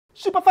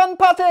Super fun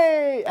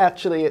party!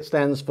 Actually, it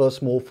stands for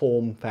small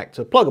form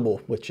factor pluggable,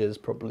 which is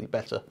probably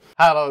better.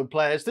 Hello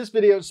players, this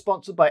video is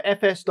sponsored by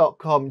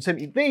FS.com and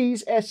simply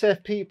these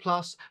SFP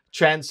Plus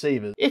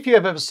transceivers. If you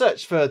have ever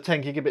searched for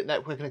 10 gigabit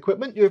networking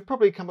equipment, you have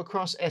probably come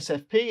across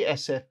SFP,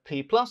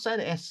 SFP Plus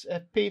and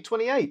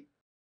SFP28.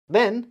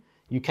 Then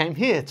you came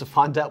here to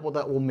find out what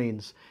that all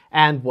means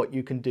and what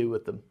you can do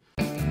with them.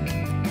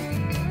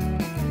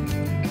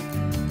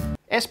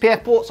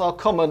 SPF ports are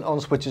common on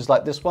switches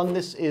like this one.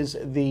 This is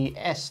the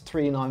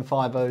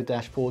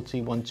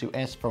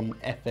S3950-4012S from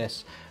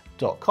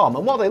FS.com.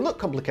 And while they look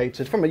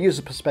complicated from a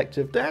user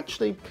perspective, they're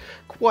actually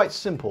quite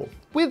simple.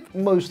 With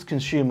most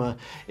consumer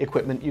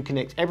equipment, you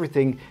connect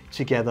everything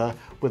together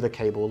with a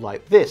cable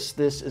like this.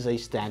 This is a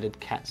standard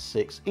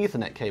Cat6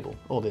 Ethernet cable,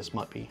 or this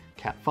might be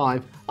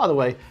Cat5. Either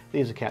way,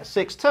 these are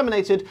Cat6,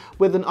 terminated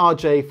with an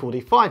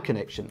RJ45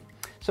 connection.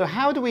 So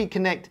how do we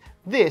connect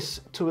this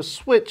to a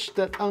switch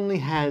that only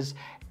has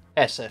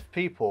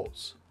SFP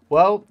ports?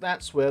 Well,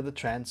 that's where the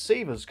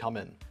transceivers come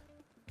in.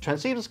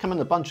 Transceivers come in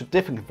a bunch of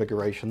different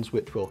configurations,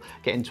 which we'll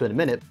get into in a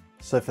minute.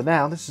 So for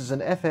now, this is an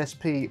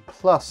FSP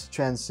Plus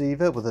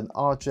transceiver with an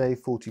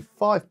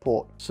RJ45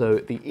 port. So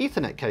the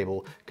Ethernet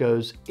cable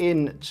goes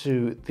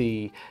into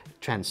the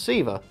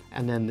transceiver,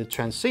 and then the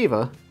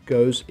transceiver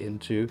goes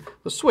into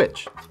the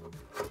switch.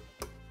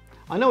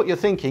 I know what you're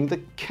thinking, the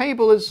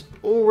cable is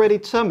already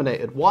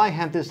terminated. Why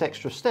have this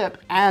extra step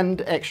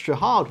and extra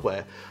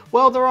hardware?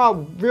 Well, there are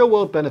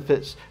real-world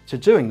benefits to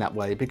doing that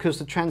way because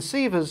the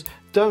transceivers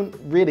don't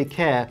really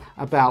care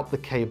about the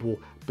cable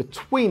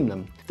between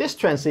them. This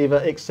transceiver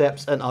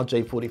accepts an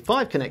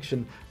RJ45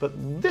 connection, but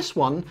this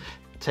one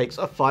takes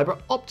a fiber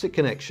optic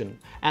connection,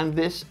 and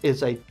this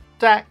is a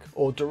DAC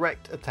or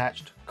direct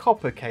attached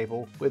copper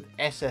cable with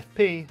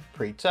SFP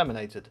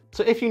pre-terminated.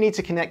 So if you need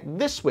to connect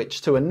this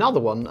switch to another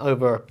one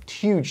over a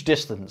huge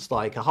distance,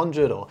 like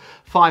 100 or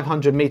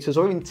 500 meters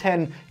or even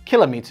 10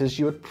 kilometers,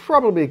 you would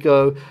probably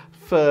go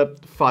for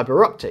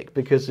fiber optic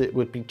because it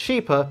would be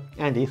cheaper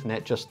and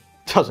Ethernet just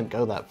doesn't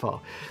go that far.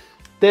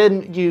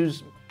 Then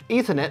use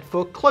Ethernet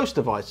for close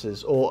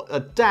devices or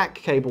a DAC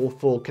cable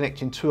for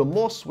connecting two or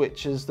more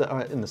switches that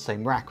are in the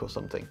same rack or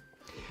something.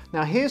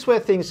 Now here's where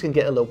things can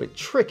get a little bit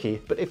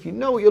tricky, but if you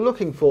know what you're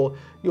looking for,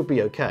 you'll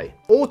be okay.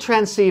 All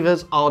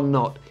transceivers are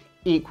not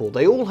equal.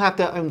 They all have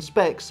their own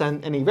specs,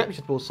 and any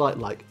reputable site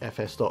like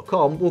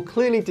FS.com will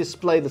clearly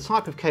display the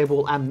type of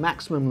cable and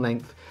maximum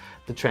length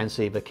the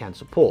transceiver can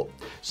support.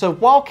 So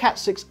while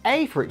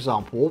Cat6A, for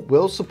example,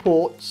 will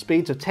support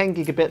speeds of 10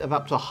 gigabit of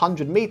up to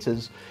 100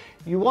 meters,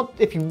 if you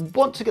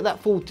want to get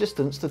that full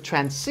distance, the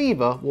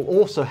transceiver will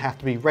also have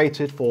to be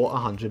rated for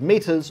 100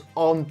 meters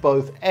on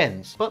both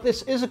ends. But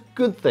this is a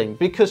good thing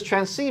because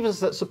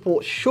transceivers that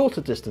support shorter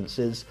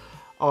distances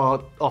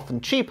are often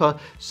cheaper,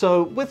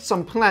 so with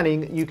some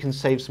planning you can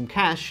save some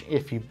cash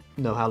if you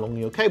know how long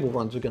your cable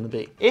runs are going to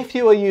be. If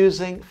you are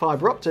using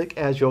fiber optic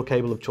as your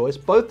cable of choice,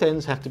 both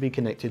ends have to be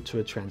connected to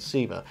a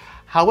transceiver.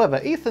 However,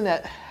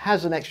 Ethernet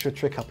has an extra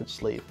trick up its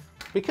sleeve.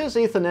 Because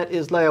Ethernet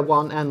is layer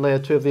 1 and layer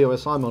 2 of the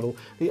OSI model,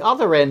 the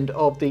other end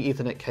of the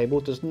Ethernet cable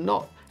does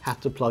not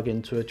have to plug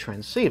into a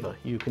transceiver.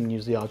 You can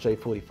use the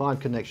RJ45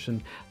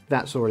 connection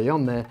that's already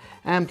on there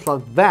and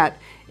plug that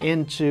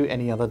into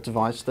any other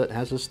device that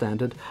has a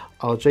standard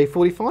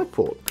RJ45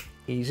 port.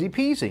 Easy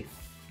peasy.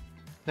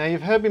 Now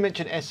you've heard me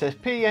mention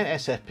SFP and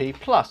SFP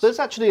Plus. There's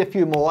actually a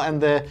few more,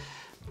 and they're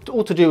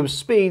all to do with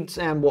speeds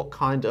and what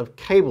kind of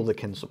cable they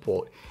can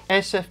support.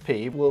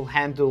 SFP will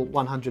handle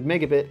 100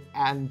 megabit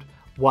and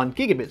 1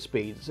 gigabit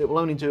speeds. It will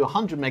only do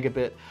 100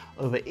 megabit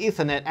over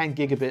Ethernet and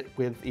gigabit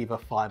with either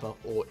fiber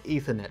or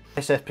Ethernet.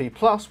 SFP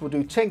Plus will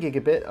do 10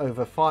 gigabit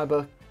over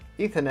fiber,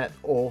 Ethernet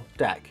or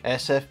DAC.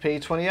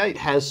 SFP28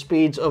 has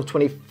speeds of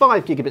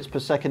 25 gigabits per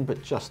second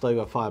but just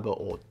over fiber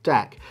or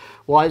DAC.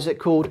 Why is it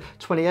called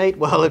 28?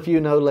 Well, if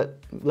you know,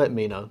 let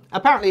me know.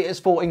 Apparently it's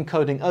for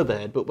encoding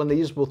overhead, but when the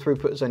usable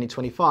throughput is only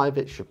 25,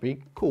 it should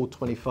be called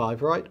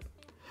 25, right?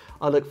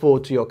 I look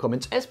forward to your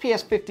comments.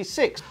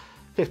 SPS56.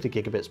 50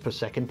 gigabits per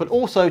second, but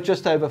also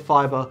just over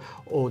fiber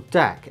or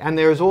DAC. And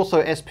there is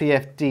also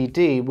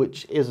SPF-DD,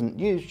 which isn't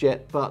used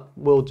yet, but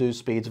will do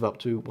speeds of up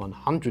to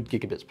 100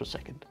 gigabits per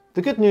second.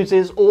 The good news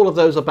is all of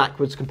those are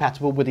backwards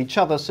compatible with each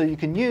other, so you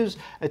can use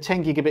a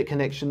 10 gigabit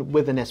connection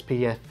with an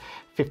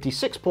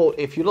SPF56 port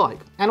if you like.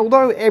 And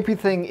although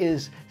everything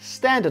is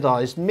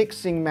standardized,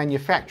 mixing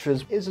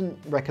manufacturers isn't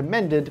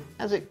recommended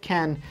as it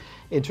can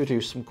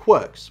introduce some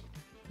quirks.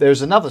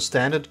 There's another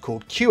standard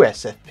called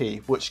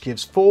QSFP, which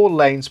gives 4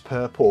 lanes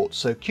per port.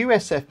 So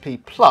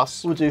QSFP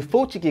Plus will do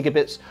 40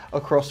 gigabits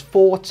across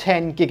 4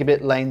 10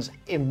 gigabit lanes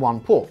in one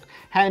port.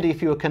 Handy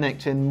if you are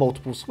connecting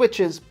multiple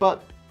switches,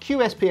 but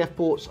QSPF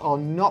ports are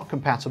not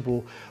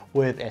compatible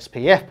with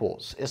SPF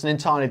ports. It's an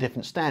entirely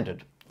different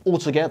standard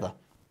altogether.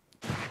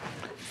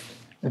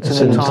 It's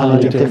an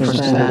entirely different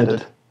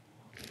standard.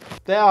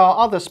 There are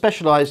other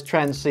specialized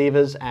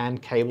transceivers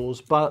and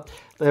cables, but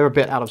they're a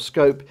bit out of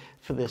scope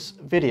for this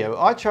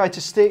video. I try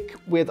to stick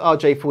with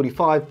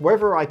RJ45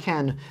 wherever I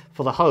can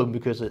for the home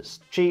because it's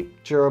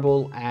cheap,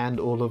 durable, and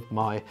all of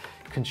my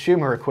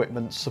consumer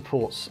equipment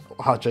supports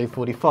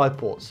RJ45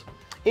 ports.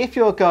 If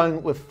you're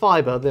going with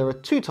fiber, there are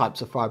two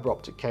types of fiber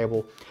optic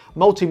cable: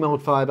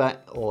 multi-mode fiber,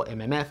 or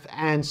MMF,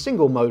 and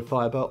single mode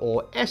fiber,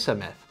 or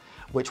SMF.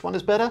 Which one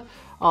is better?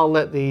 I'll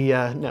let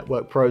the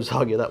network pros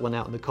argue that one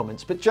out in the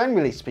comments, but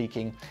generally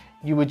speaking,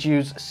 you would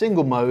use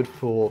single mode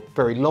for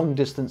very long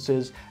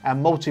distances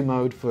and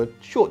multi-mode for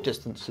short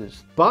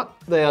distances, but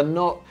they are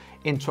not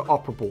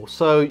interoperable.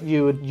 So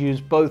you would use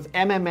both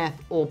MMF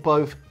or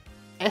both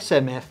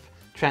SMF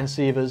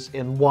transceivers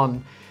in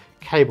one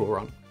cable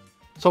run.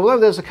 So although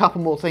there's a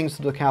couple more things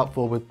to look out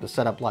for with the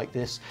setup like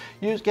this,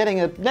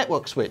 getting a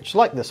network switch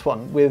like this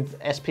one with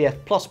SPF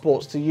Plus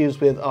ports to use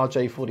with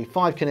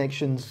RJ45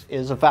 connections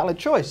is a valid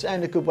choice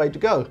and a good way to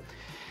go.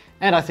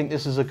 And I think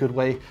this is a good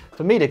way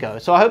for me to go.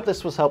 So I hope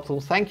this was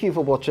helpful. Thank you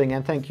for watching,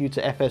 and thank you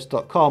to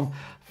fs.com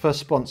for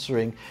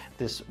sponsoring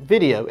this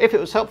video. If it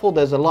was helpful,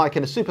 there's a like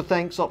and a super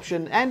thanks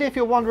option. And if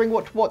you're wondering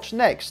what to watch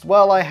next,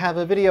 well, I have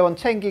a video on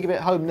 10 gigabit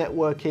home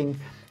networking,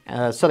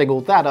 setting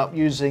all that up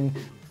using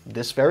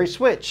this very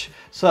switch.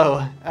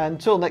 So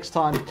until next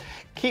time,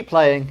 keep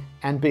playing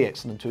and be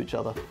excellent to each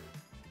other.